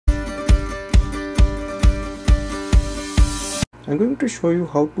I'm going to show you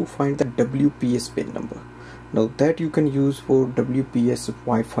how to find the WPS pin number. Now that you can use for WPS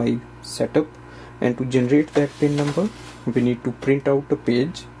Wi-Fi setup, and to generate that pin number we need to print out a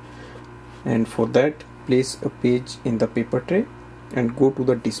page, and for that place a page in the paper tray and go to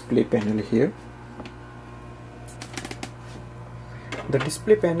the display panel here. The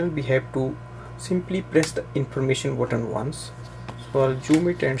display panel we have to simply press the information button once. So I'll zoom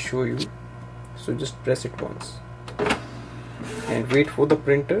it and show you. So just press it once and wait for the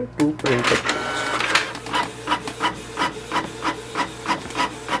printer to print the page.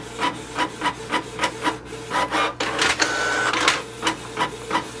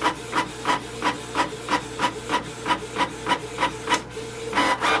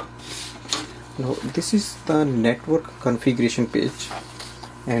 Now this is the network configuration page,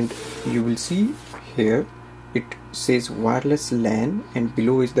 and you will see here it says wireless LAN and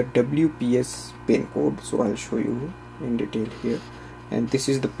below is the WPS pin code. So I'll show you in detail here, and this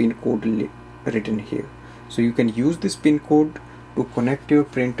is the pin code written here. So you can use this pin code to connect your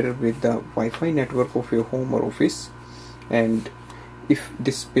printer with the Wi-Fi network of your home or office, and if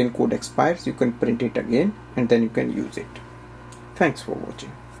this pin code expires you can print it again and then you can use it. Thanks for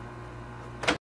watching.